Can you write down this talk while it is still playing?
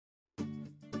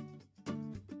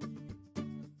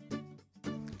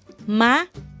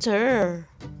Matter.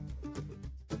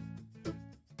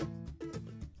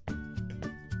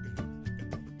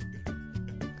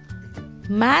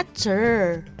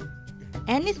 Matter.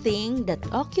 Anything that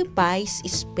occupies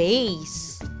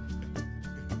space.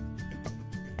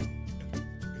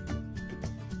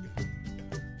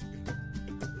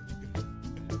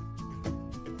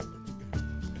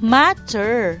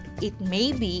 Matter. It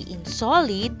may be in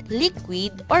solid,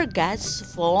 liquid, or gas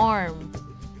form.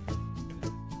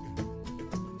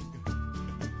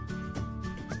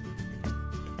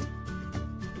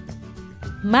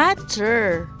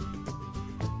 Matter.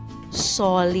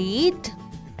 Solid,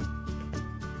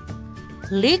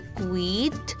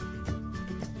 liquid,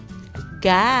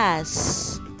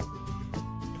 gas.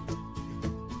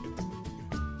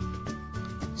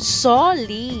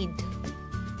 Solid.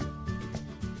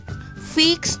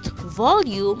 Fixed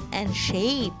volume and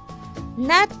shape,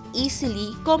 not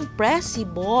easily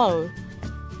compressible,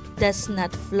 does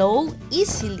not flow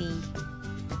easily.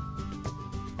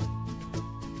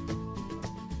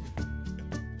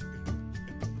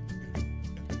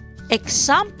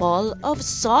 Example of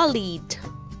solid: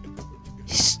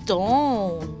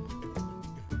 stone.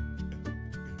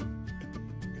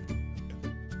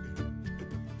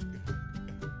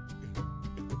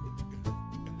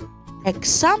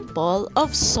 Example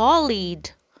of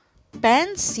solid: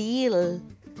 pencil.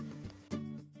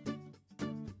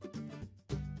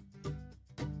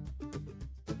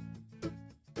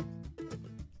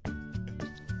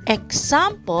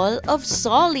 Example of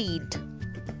solid: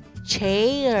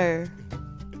 chair.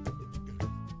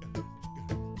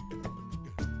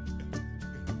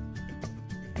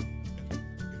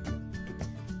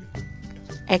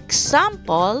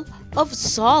 Example of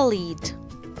solid: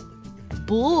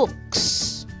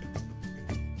 books.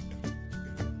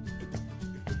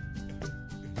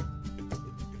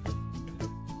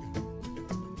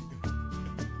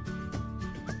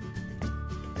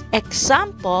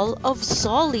 Example of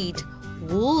solid: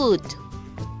 wood.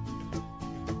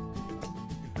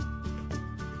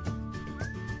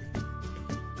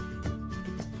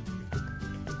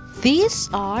 These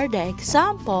are the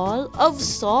example of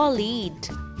solid.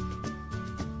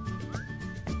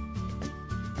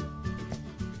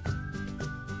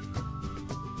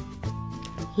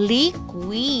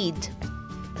 Liquid.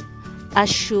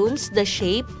 Assumes the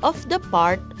shape of the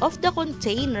part of the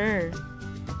container.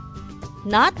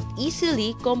 Not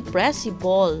easily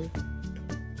compressible.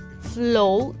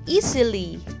 Flow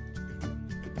easily.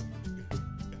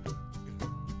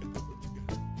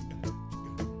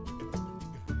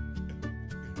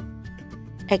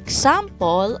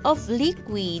 Example of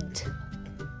liquid: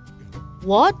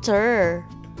 water.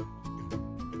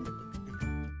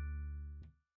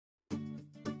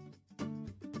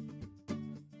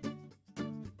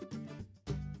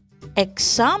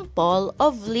 Example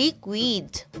of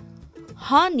liquid: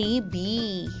 honey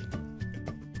bee.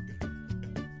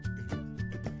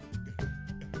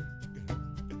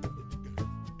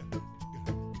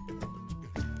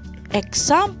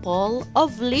 Example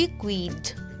of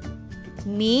liquid: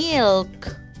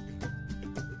 milk.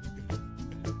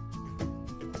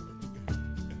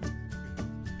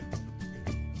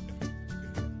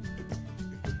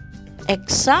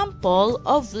 Example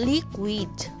of liquid: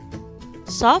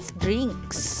 soft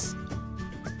drinks.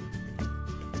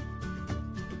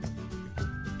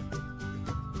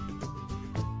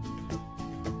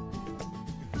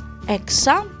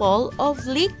 Example of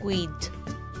liquid: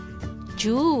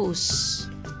 juice.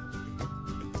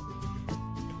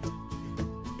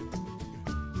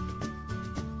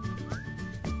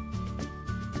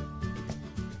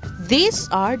 These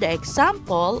are the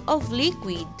example of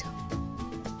liquid.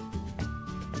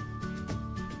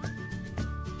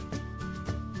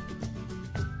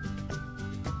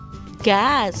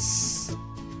 Gas.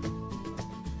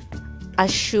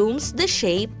 Assumes the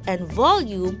shape and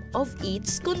volume of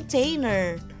its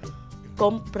container.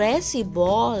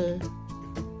 Compressible.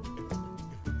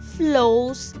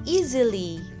 Flows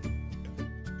easily.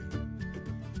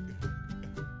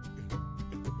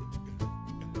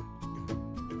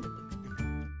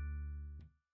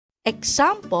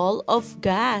 Example of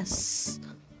gas: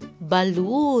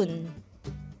 balloon.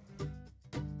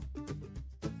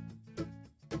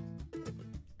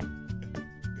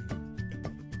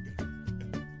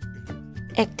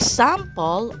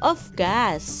 Example of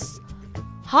gas: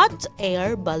 hot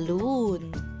air balloon.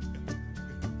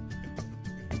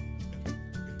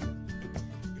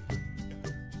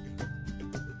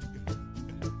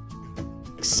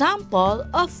 Example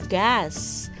of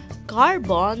gas: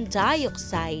 carbon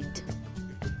dioxide.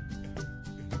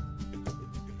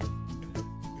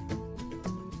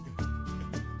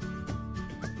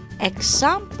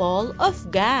 Example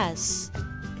of gas: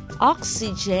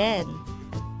 oxygen.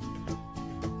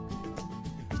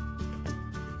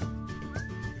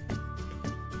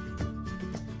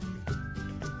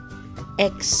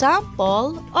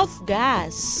 Example of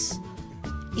gas: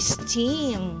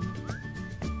 steam.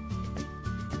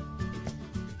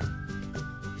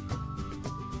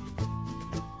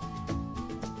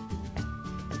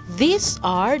 These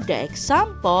are the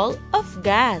example of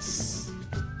gas.